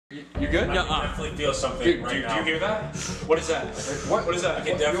You good? No, I definitely feel something Dude, right now. do you hear that? What is that? What is that? I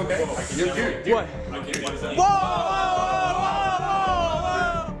can definitely. You okay? Dude. What? What is that?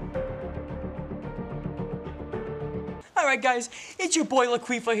 Alright guys, it's your boy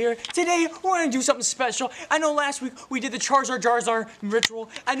Laquifa here. Today, we're gonna do something special. I know last week we did the Charizard ritual.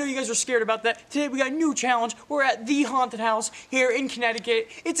 I know you guys were scared about that. Today we got a new challenge. We're at the haunted house here in Connecticut.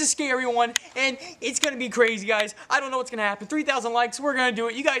 It's a scary one, and it's gonna be crazy, guys. I don't know what's gonna happen. 3,000 likes, we're gonna do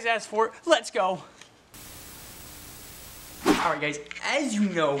it. You guys asked for it. Let's go. Alright guys, as you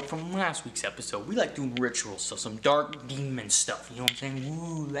know from last week's episode, we like doing rituals, so some dark demon stuff, you know what I'm saying?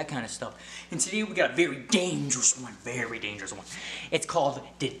 Woo, that kind of stuff. And today we got a very dangerous one, It's called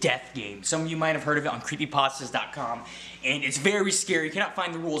the Death Game. Some of you might have heard of it on creepypastas.com, and it's very scary. You cannot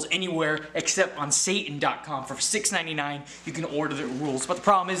find the rules anywhere except on satan.com. For $6.99, you can order the rules. But the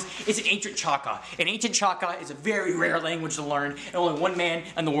problem is, it's an ancient Chaka. And ancient Chaka is a very rare language to learn, and only one man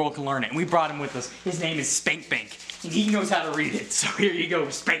in the world can learn it. And we brought him with us. His name is Spank Bank. And he knows how to read it, so here you go,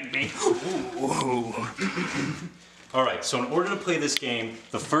 Spank Bank. Alright, so in order to play this game,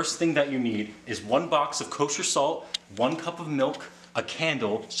 the first thing that you need is 1 box of kosher salt, 1 cup of milk, a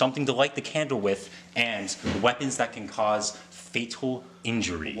candle, something to light the candle with, and weapons that can cause fatal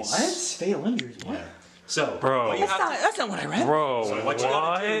injuries. What? Fatal injuries? What? Yeah. So, Bro. That's not what I read. Bro, so what you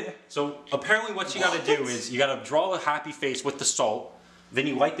gotta do, so apparently what you gotta do is you gotta draw a happy face with the salt, then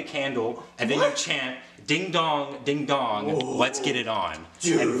you light the candle, and then you chant, ding dong, let's get it on.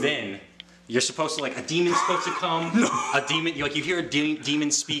 Dude. And then you're supposed to, like, a demon's supposed to come, a demon, you hear a demon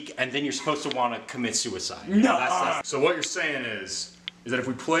speak, and then you're supposed to want to commit suicide. No. That's So what you're saying is that if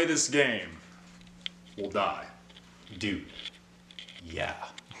we play this game, we'll die. dude. Yeah.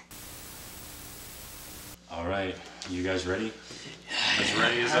 Alright, you guys ready? As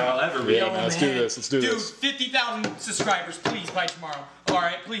ready as I'll ever be. Yo, Let's do this. Let's do Dude, this. 50,000 subscribers, please, by tomorrow.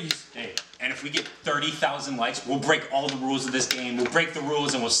 Alright, please. Hey, and if we get 30,000 likes, we'll break all the rules of this game. We'll break the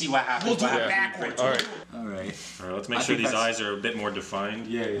rules and we'll see what happens. We'll do what it happens. backwards. Alright. Alright. Alright, let's make I sure think these that's- eyes are a bit more defined.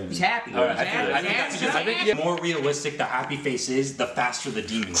 Yeah. He's happy. Alright, He's happy. I think the more realistic the happy face is, the faster the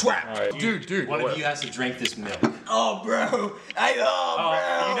demon. Crap. Alright. Dude. One what? of you has to drink this milk. Oh, bro. Bro.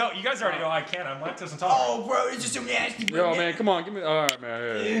 You know, you guys already know I can't. I'm lactose intolerant. Oh, bro, it's just so nasty. Yo, man, come on, give me. Alright,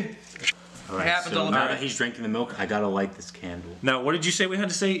 man. Yeah. Alright, happens all the now time. that he's drinking the milk, I gotta light this candle. Now, what did you say we had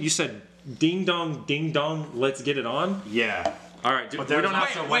to say? You said ding dong, let's get it on. Yeah. All right, But we there's don't have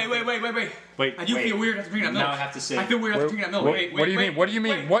also to Wait. Wait. I do feel weird after drinking that milk. Now I have to say. I feel weird after drinking that milk. Wait. What do you mean? What do you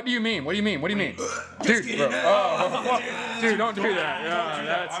mean? What do you mean? What do you mean? What do you mean? Dude, bro. Oh, dude, don't do that. Yeah,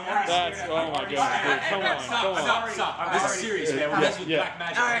 that's. Oh my God, dude. Come on. Stop. This is serious, man. We're messing with black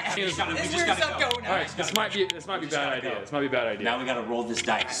magic. Alright, We let's just gotta go. go now. All right, this might be a bad idea. This might be a bad idea. Now we gotta roll this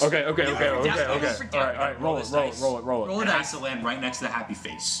dice. Okay. All right, roll it. It has to land right next to the happy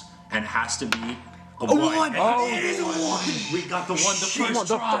face, and it has to be a 1. Oh, it is a 1. We got the 1 the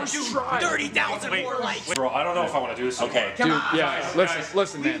first try. 30,000 more likes. Bro, I don't know if I want to do this. Okay. Dude, yeah.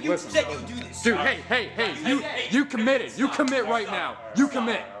 Listen, man. Listen. Said you'd do this. Dude, hey. You committed. You commit right now. You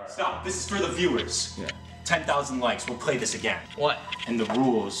commit. Stop. This is for the viewers. Yeah. 10,000 likes. We'll play this again. What? And the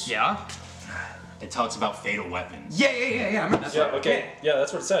rules. Yeah? It talks about fatal weapons. Yeah. I remember that. Yeah. Okay. Yeah,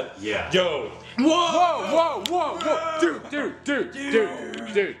 that's what it said. Yeah. Yo. Whoa.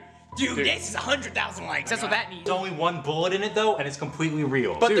 Dude. Dude, this is 100,000 likes. That's what that needs. There's only 1 bullet in it though, and it's completely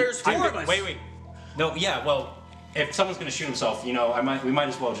real. But there's 4 of us. Wait. No, yeah, well, if someone's gonna shoot himself, you know, we might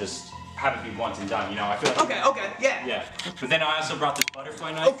as well just have it be once and done, you know? I feel like Okay, yeah. Yeah. But then I also brought this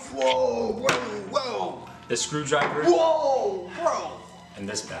butterfly knife, Whoa. the screwdriver, Whoa, bro. and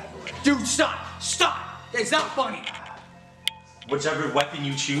this bad boy. Dude, stop. It's not funny. Whichever weapon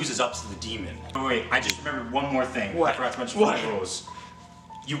you choose is up to the demon. Wait, I just remembered one more thing. What? I forgot to mention What? the rules.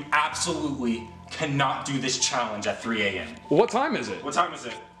 You absolutely cannot do this challenge at 3 a.m. What time is it? What time is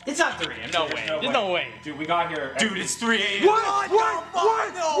it? It's not 3 a.m. No way. There's no way. Dude, we got here. Dude, it's 3 a.m. What?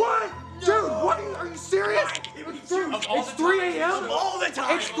 Dude, what? Are you serious? Dude, Of all it's the 3 times- a.m.? All the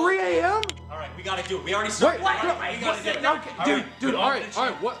time. It's 3 a.m.? Alright, we gotta do it. We already started. Wait, We gotta do it. Dude, all right,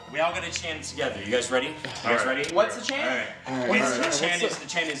 what? We all gotta chant together. You guys ready? Ready? What's the chant? The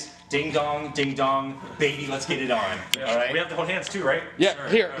chant is ding dong, baby, let's get it on. Alright? We have to hold hands too, right? Yeah,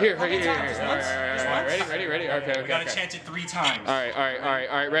 here. All right, ready? Okay. We gotta chant it 3 times. All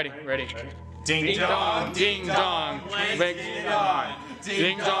right, ready. Ding dong, Ding dong, let's get it on.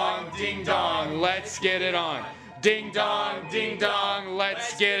 Ding dong, let's get it on. Ding dong,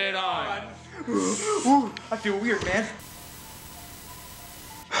 let's get it on. Ooh, I feel weird, man.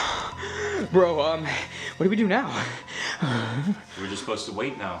 Bro, what do we do now? We're just supposed to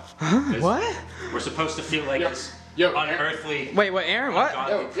wait now. What? We're supposed to feel like Yo, unearthly, Wait, what, Aaron? What?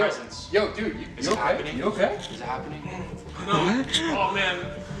 ungodly presence. Yo, dude, you Is it okay? happening? You okay? Is it happening? No. Oh man.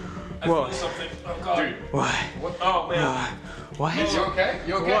 I What? feel something. Oh god. Dude, What? Oh man. What? you okay?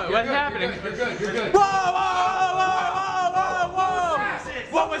 You okay? What- You're what's good, happening? You're good. You're good. Whoa, whoa, whoa, whoa, whoa,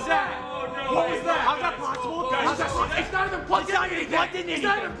 whoa! What was that? What was that? How's that possible? How's that? It's not even plugged in. It's not even plugged in. It's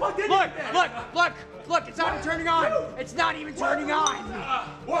not even plugged in. Look! It's not even turning on. It's not even turning on.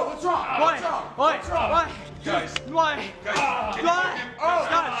 What? What's wrong? What? What's wrong? What? What's wrong? What? Guys. What? Guys. What?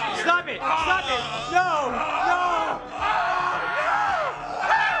 Stop it! Stop it! No! No!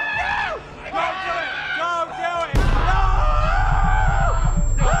 Don't do it! No!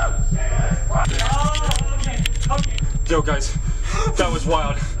 Yo guys, that was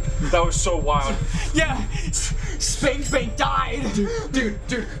wild. That was so wild. Yeah! Spank died! Dude,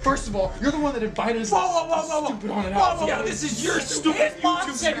 first of all, you're the one that invited us to Whoa! stupid haunted house. Yeah, this is your stupid His mom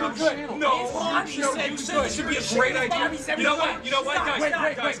YouTube said we're channel. good. No, His mom you said said this would be a great idea. You know what? Guys,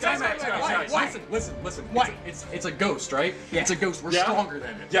 Listen. It's a ghost, right? Yeah. It's a ghost. We're Yeah? stronger than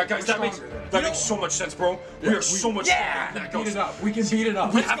it. Yeah, guys, We're that makes stronger than it. that makes so much sense, bro. We are so much Yeah. stronger than that Beat ghost. it up. We can beat it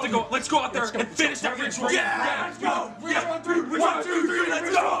up. We have to go. Let's go out there Let's go. and finish that ritual. Yeah, let's go. Yeah. 1, 2, 3, let's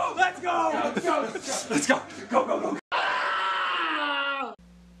go. Let's go! Let's go. Go.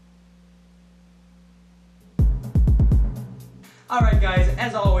 Alright guys,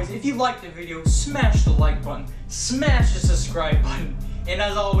 as always, if you liked the video, smash the like button, smash the subscribe button, and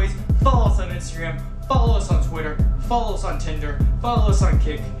as always, follow us on Instagram, follow us on Twitter, follow us on Tinder, follow us on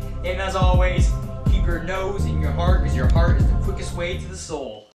Kick, and as always, keep your nose in your heart, because your heart is the quickest way to the soul.